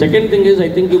 Second thing is, I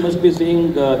think you must be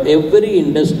seeing every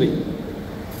industry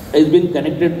has been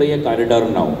connected by a corridor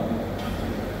now.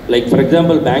 Like for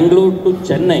example, Bangalore to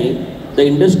Chennai, the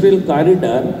industrial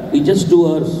corridor is just 2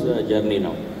 hours journey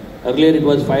now. Earlier it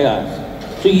was 5 hours.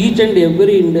 So each and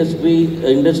every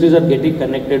industries are getting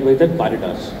connected by the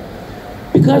corridors.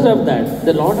 Because of that,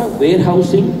 the lot of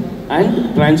warehousing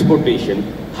and transportation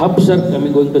hubs are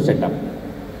going to set up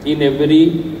in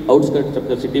every outskirts of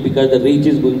the city, because the reach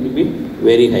is going to be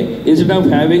very high. Instead of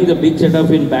having the big setup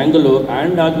in Bangalore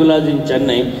and as well as in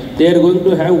Chennai, they are going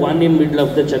to have one in middle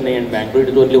of the Chennai and Bangalore. It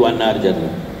is only 1 hour journey.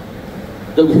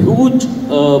 The huge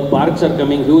parks are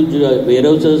coming, huge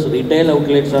warehouses, retail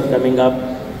outlets are coming up.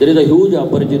 There is a huge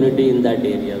opportunity in that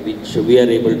area which we are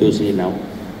able to see now.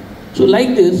 So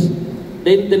like this,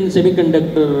 then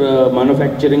semiconductor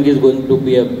manufacturing is going to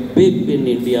be a big in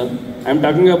India. I'm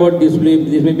talking about this may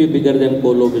be bigger than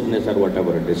colo business or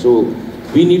whatever it is. So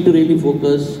we need to really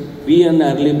focus, be an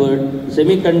early bird.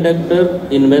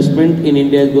 Semiconductor investment in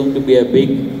India is going to be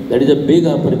that is a big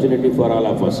opportunity for all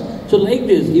of us. So like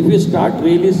this, if we start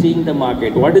really seeing the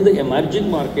market, what is the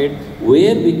emerging market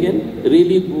where we can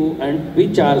really go and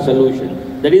pitch our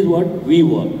solution, that is what we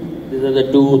work. These are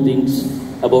the two things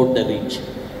about the reach.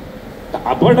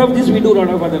 Apart of this, we do a lot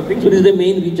of other things, but this is the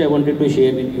main which I wanted to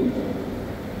share with you.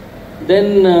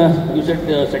 Then you said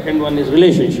the second one is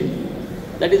relationship.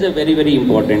 That is a very, very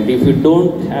important. If you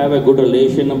don't have a good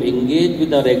relation of engage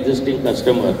with our existing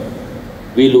customer,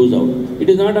 we lose out. It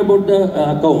is not about the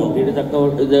account. It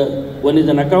is one is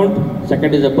an account,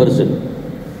 second is a person.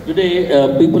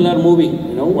 Today, people are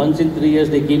moving. Once in 3 years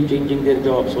they keep changing their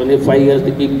jobs. Once in 5 years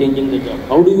they keep changing the job.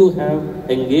 How do you have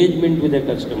engagement with a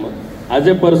customer as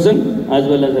a person as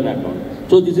well as an account?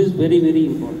 So this is very, very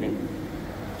important.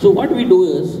 So what we do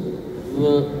is,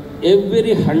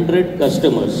 every 100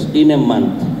 customers in a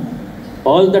month,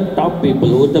 all the top people,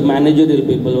 who are the managerial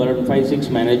people, around 5-6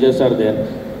 managers are there,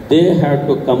 they have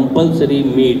to compulsory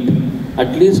meet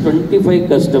at least 25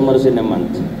 customers in a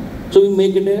month. So we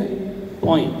make it a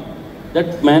point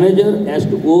that manager has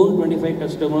to own 25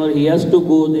 customers, he has to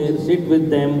go there, sit with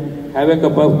them, have a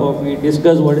cup of coffee,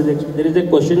 discuss what is there is a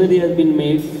questionnaire has been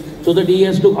made so that he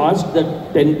has to ask the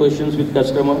 10 questions with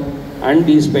customer, and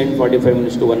he spend 45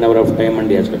 minutes to 1 hour of time and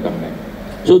he has to come back.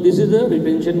 So this is the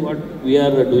retention what we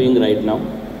are doing right now.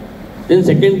 Then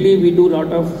secondly, we do a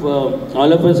lot of,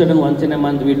 all of a sudden once in a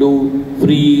month we do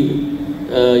free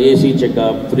AC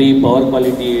checkup, free power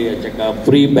quality checkup,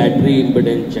 free battery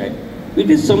impedance check. It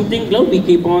is something now we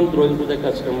keep on throwing to the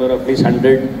customer of these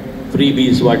 100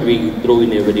 freebies what we throw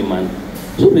in every month.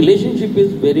 So relationship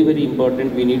is very, very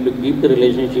important. We need to keep the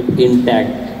relationship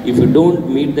intact. If you don't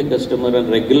meet the customer on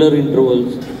regular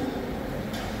intervals,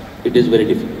 it is very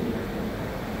difficult.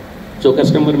 So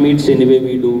customer meets anyway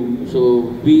we do. So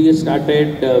we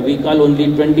started, we call only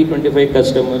 20-25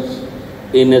 customers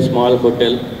in a small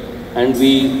hotel, and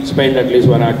we spend at least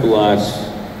 1 or 2 hours.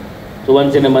 So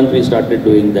once in a month we started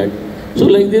doing that. So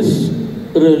like this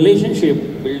relationship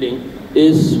building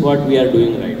is what we are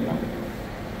doing right now.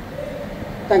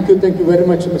 Thank you very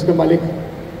much, Mr. Malik.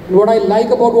 And what I like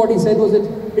about what he said was that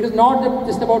it is not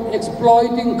just about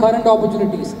exploiting current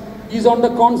opportunities. He's on the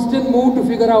constant move to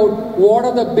figure out what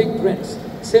are the big trends.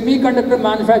 Semiconductor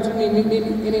manufacturing in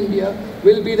India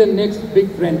will be the next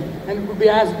big trend, and it will be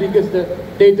as big as the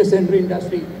data center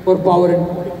industry for power and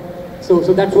cooling.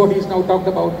 So that's what he's now talked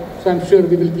about. So I'm sure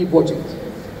we will keep watching this.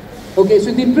 Okay, so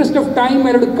in the interest of time,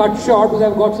 I have to cut short because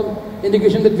I've got some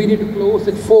indication that we need to close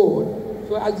at 4.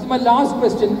 So this is my last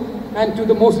question, and to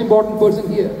the most important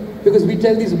person here, because we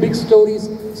tell these big stories,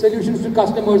 solutions to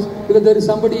customers, because there is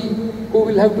somebody who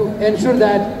will have to ensure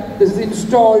that this is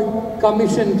installed,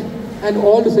 commissioned, and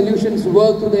all the solutions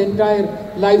work through the entire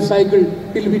life cycle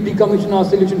till we decommission our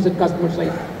solutions at customer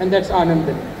site, and that's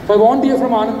Anandan. So I want to hear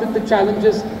from Anandan the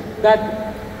challenges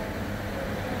that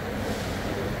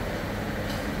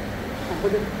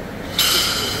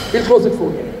we'll close it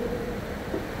for you.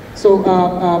 So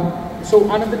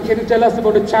Anandan, can you tell us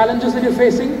about the challenges that you're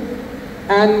facing,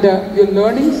 and your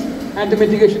learnings, and the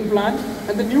mitigation plan,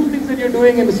 and the new things that you're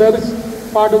doing in the service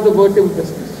part of the vertical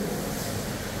business?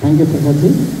 Thank you, Prasad.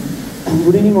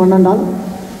 Good evening, one and all.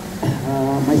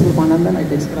 Myself, Anandan, I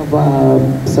take care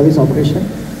of service operation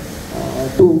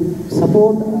to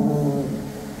support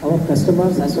our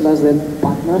customers as well as their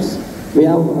partners. We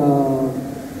have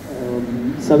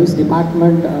service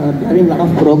department having a lot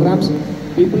of programs.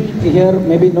 People here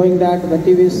may be knowing that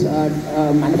Ventive is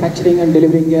manufacturing and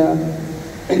delivering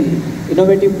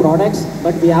innovative products,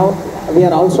 but we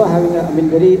are also having a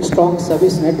very strong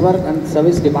service network and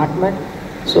service department.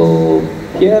 So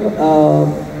here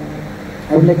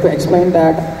I would like to explain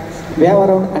that we have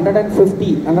around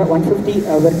 150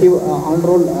 Ventive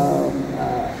on-roll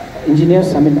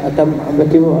engineers, Ventive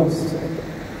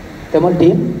thermal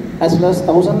team, as well as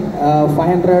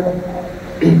 1,500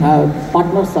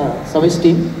 partner service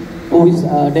team, who is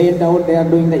day and out they are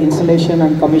doing the installation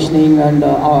and commissioning and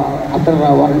after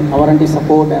warranty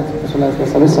support as well as the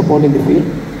service support in the field.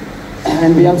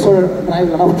 And we also drive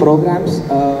a lot of programs,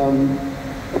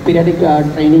 periodic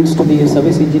trainings to the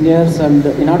service engineers, and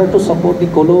in order to support the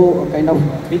colo kind of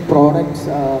big products,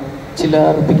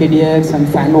 chiller, PKDX and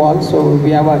fan walls. So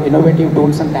we have innovative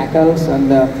tools and tackles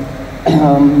and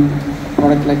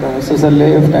products like scissor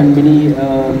lift and mini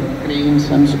cranes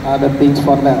and other things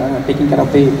for taking care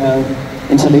of the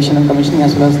installation and commissioning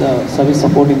as well as the service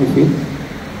support in the field.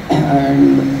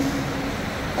 And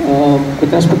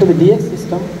with respect to the DX system,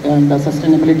 system and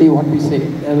sustainability, what we say.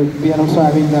 We are also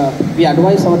having, we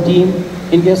advise our team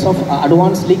in case of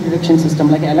advanced leak detection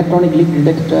system like electronic leak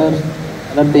detector,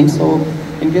 other things. So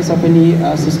in case of any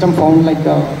system found like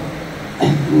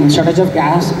shortage of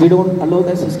gas, we don't allow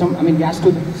the system, gas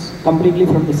to completely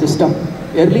from the system.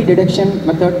 Early detection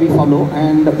method we follow,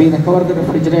 and we recover the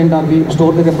refrigerant, or we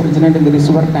store the refrigerant in the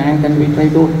receiver tank, and we try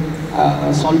to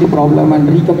solve the problem and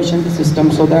recommission the system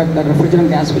so that the refrigerant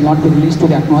gas will not be released to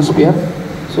the atmosphere.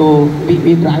 So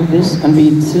we drive this, and we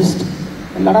insist.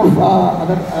 A lot of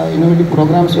other innovative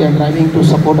programs we are driving to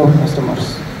support our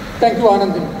customers. Thank you,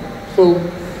 Anandan. So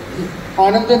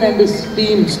Anandan and his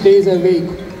team stays awake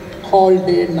all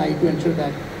day and night to ensure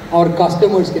that our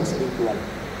customers can sleep well.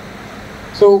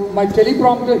 So my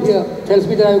teleprompter here tells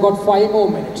me that I've got 5 more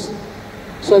minutes.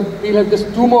 So we'll have just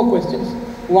 2 more questions.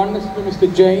 One is to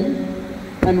Mr. Jain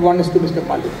and one is to Mr.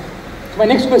 Malik. So my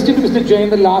next question to Mr. Jain,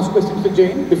 the last question to Mr.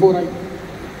 Jain before I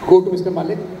go to Mr.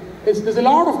 Malik, is there's a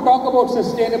lot of talk about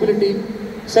sustainability.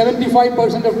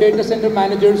 75% of data center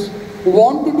managers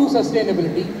want to do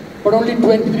sustainability, but only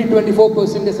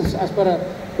 23-24% as per a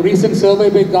recent survey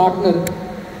by Gartner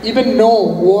even know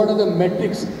what are the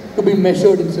metrics to be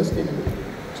measured in sustainability.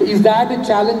 So is that a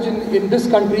challenge in this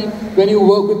country when you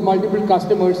work with multiple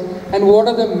customers, and what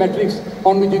are the metrics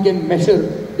on which you can measure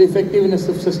the effectiveness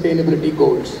of sustainability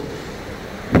goals?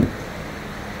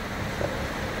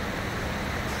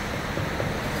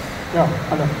 Yeah,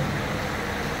 hello.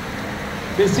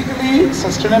 Basically,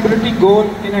 sustainability goal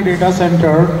in a data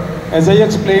center, as I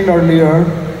explained earlier,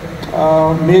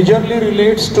 majorly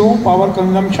relates to power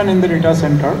consumption in the data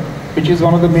center, which is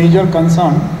one of the major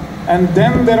concerns. And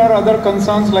then there are other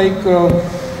concerns like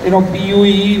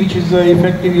PUE, which is the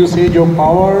effective usage of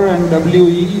power, and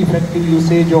WE, effective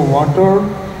usage of water,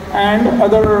 and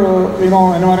other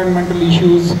environmental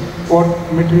issues, what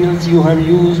materials you have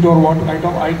used or what kind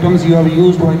of items you have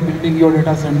used while building your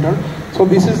data center. So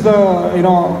this is the,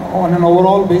 on an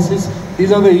overall basis,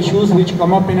 these are the issues which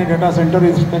come up in a data center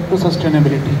with respect to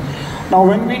sustainability. Now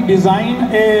when we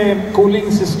design a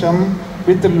cooling system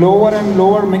with lower and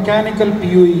lower mechanical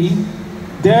PUE,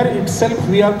 there itself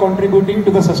we are contributing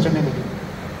to the sustainability,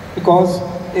 because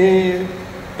a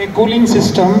cooling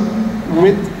system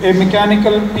with a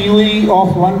mechanical PUE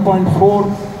of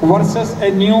 1.4 versus a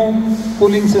new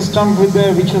cooling system with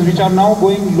which are now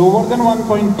going lower than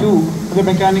 1.2, the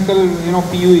mechanical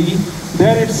PUE,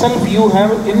 there itself you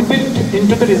have inbuilt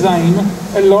into the design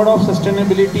a lot of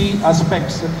sustainability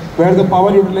aspects where the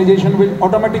power utilization will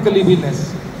automatically be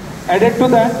less. Added to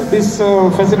that, these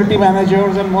facility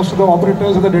managers and most of the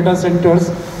operators of the data centers,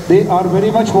 they are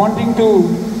very much wanting to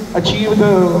achieve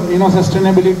the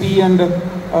sustainability and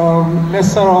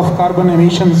lesser of carbon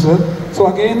emissions. So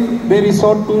again, they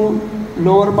resort to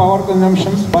lower power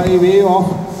consumptions by way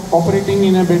of operating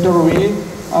in a better way.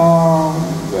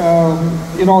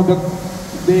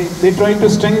 They try to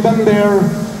strengthen their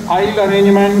aisle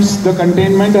arrangements, the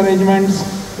containment arrangements.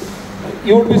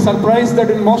 You would be surprised that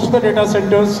in most of the data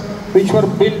centers which were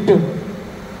built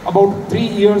about 3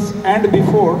 years and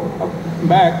before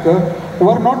back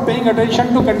were not paying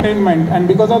attention to containment, and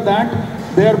because of that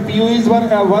their PUEs were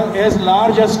as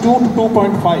large as 2 to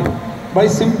 2.5. By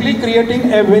simply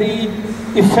creating a very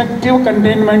effective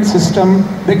containment system,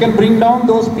 they can bring down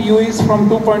those PUEs from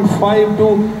 2.5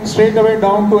 to straight away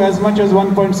down to as much as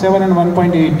 1.7 and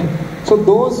 1.8. So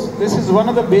this is one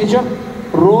of the major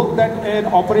role that an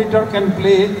operator can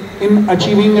play in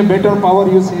achieving a better power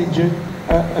usage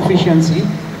efficiency.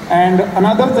 And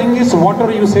another thing is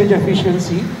water usage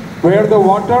efficiency, where the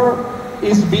water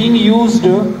is being used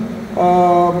in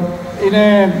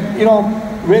a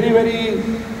very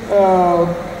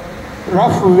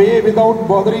rough way without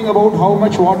bothering about how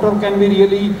much water can we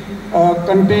really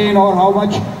contain or how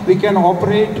much we can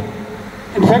operate.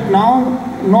 In fact, now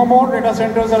no more data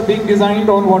centers are being designed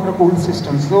on water-cooled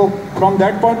systems. So from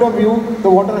that point of view, the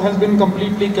water has been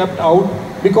completely kept out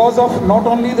because of not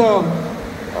only the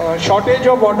shortage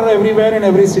of water everywhere in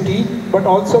every city, but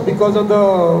also because of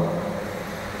the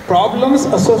problems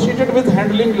associated with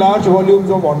handling large volumes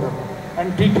of water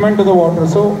and treatment of the water.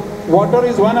 So water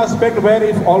is one aspect where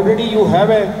if already you have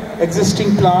an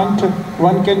existing plant,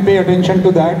 one can pay attention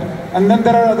to that. And then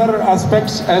there are other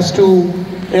aspects as to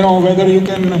whether you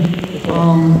can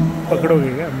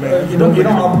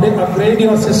upgrade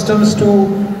your systems to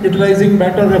utilizing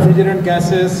better refrigerant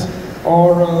gases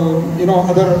or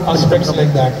other aspects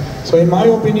like that. So in my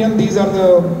opinion, these are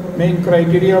the main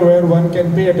criteria where one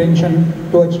can pay attention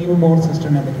to achieve more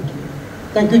sustainability.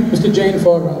 Thank you, Mr. Jain,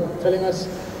 for telling us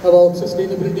about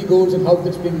sustainability goals and how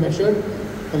that's being measured.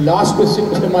 And last question,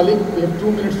 Mr. Malik, we have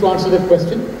 2 minutes to answer that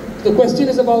question. The question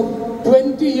is about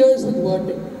 20 years with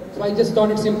Vertiv. So I just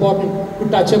thought it's important to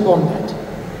touch upon that.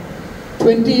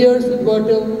 20 years with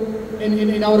Vertiv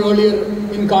in our earlier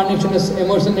incarnation as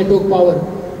Emerson Network Power.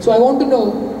 So I want to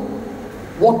know,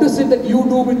 what is it that you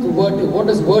do with Vertiv? What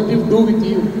does Vertiv do with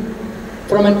you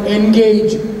from an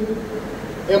engage,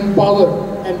 empower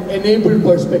and enable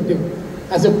perspective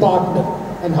as a partner,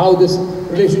 and how this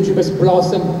relationship has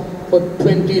blossomed for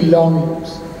 20 long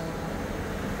years?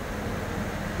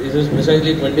 This is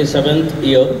precisely 27th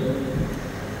year.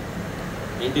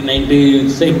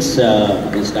 1996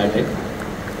 we started.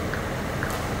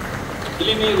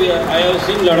 Believe me, I have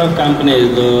seen a lot of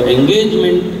companies. The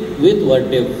engagement with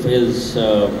Vertiv is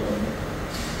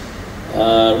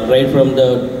right from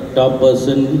the top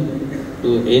person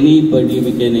to anybody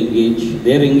we can engage.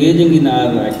 They are engaging in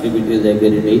our activities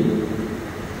every day.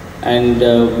 And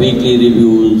weekly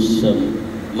reviews,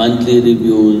 monthly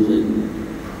reviews,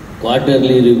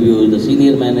 quarterly reviews. The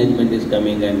senior management is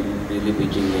coming and really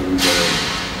pitching in.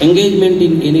 Engagement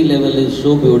in any level is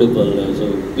so beautiful.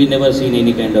 So we never seen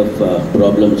any kind of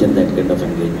problems in that kind of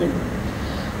engagement.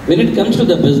 When it comes to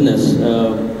the business,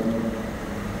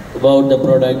 about the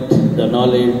product, the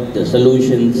knowledge, the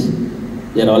solutions,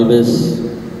 they are always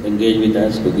engaged with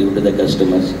us to give to the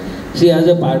customers. See, as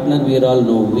a partner, we all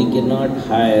know we cannot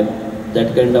hire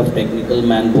that kind of technical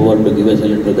manpower to give a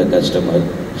solution to the customer.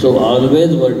 So always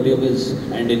Vertiv is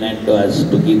hand in hand to us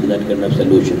to give that kind of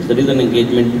solutions. There is an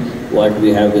engagement what we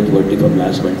have with Vertiv from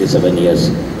last 27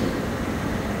 years.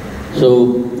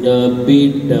 So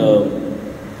be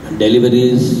it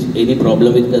deliveries, any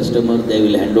problem with customer, they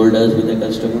will handle us with the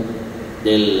customer.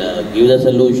 They'll give the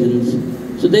solutions.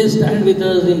 So they stand with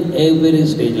us in every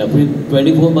stage.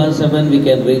 24/7 we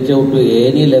can reach out to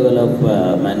any level of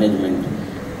management.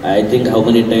 I think how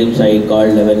many times I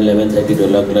called 11:30,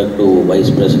 12 o'clock to vice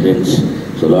presidents.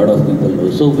 So a lot of people know.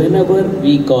 So whenever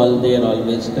we call, they are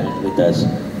always stand with us.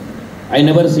 I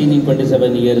never seen in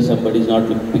 27 years somebody is not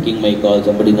picking my call,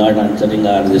 somebody is not answering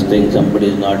our this thing, somebody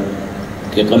is not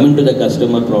coming to the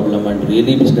customer problem and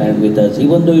really stand with us.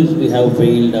 Even though we have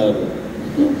failed, our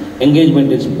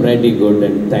engagement is pretty good,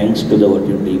 and thanks to the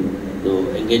Vertiv team. So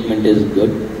engagement is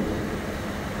good.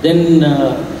 Then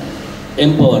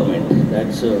empowerment,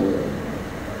 that's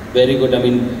very good. I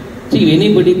mean, see,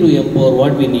 anybody to empower,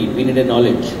 what we need a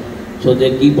knowledge. So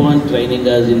they keep on training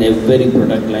us in every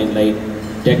product line, like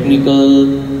technical,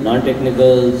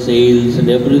 non-technical, sales and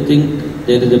everything.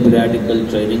 There is a periodical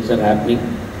trainings are happening.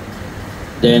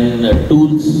 Then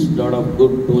tools, lot of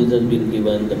good tools has been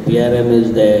given. The PRM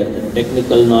is there, the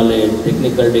technical knowledge,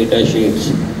 technical data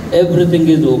sheets, everything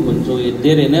is open. So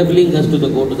they're enabling us to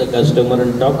go to the customer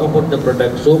and talk about the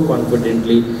product so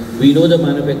confidently. We know the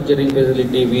manufacturing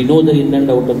facility, we know the in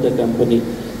and out of the company.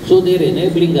 So they're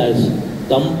enabling us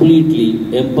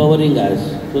completely, empowering us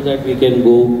so that we can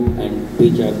go and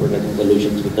pitch our product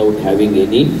solutions without having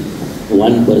any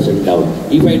 1% doubt.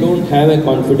 If I don't have a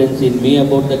confidence in me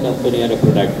about the company or a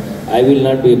product, I will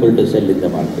not be able to sell in the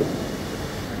market.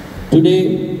 Today,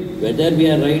 whether we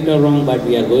are right or wrong, but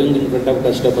we are going in front of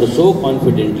customers so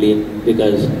confidently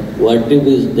because Vertiv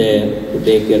is there to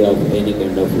take care of any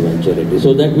kind of eventuality.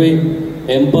 So that way,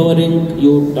 empowering,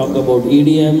 you talk about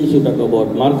EDMs, you talk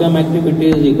about Markham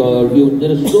activities,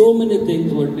 there are so many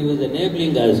things Vertiv is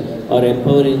enabling us or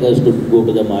empowering us to go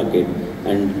to the market,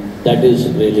 and that is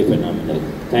really phenomenal.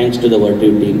 Thanks to the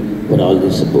Vertiv team for all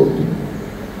this support.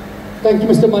 Thank you,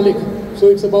 Mr. Malik. So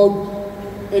it's about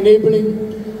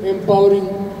enabling, empowering,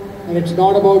 and it's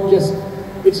not about just,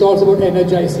 it's also about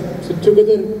energizing. So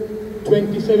together,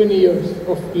 27 years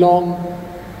of long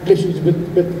relationship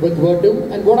with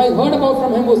Vertiv. And what I heard about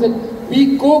from him was that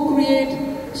we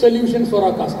co-create solutions for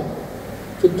our customer.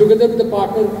 So together with the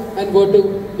partner and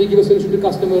Vertiv, we give a solution to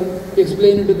customer,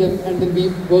 explain it to them, and then we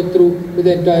work through with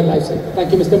the entire life cycle.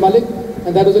 Thank you, Mr. Malik.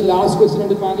 And that was the last question on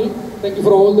the panel. Thank you to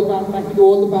all the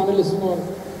panelists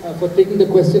for taking the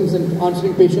questions and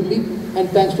answering patiently. And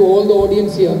thanks to all the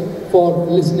audience here for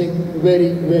listening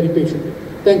very, very patiently.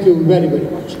 Thank you very, very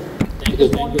much. Thank you.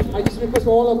 I just request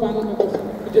all our panel members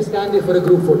to just stand there for a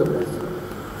group photograph.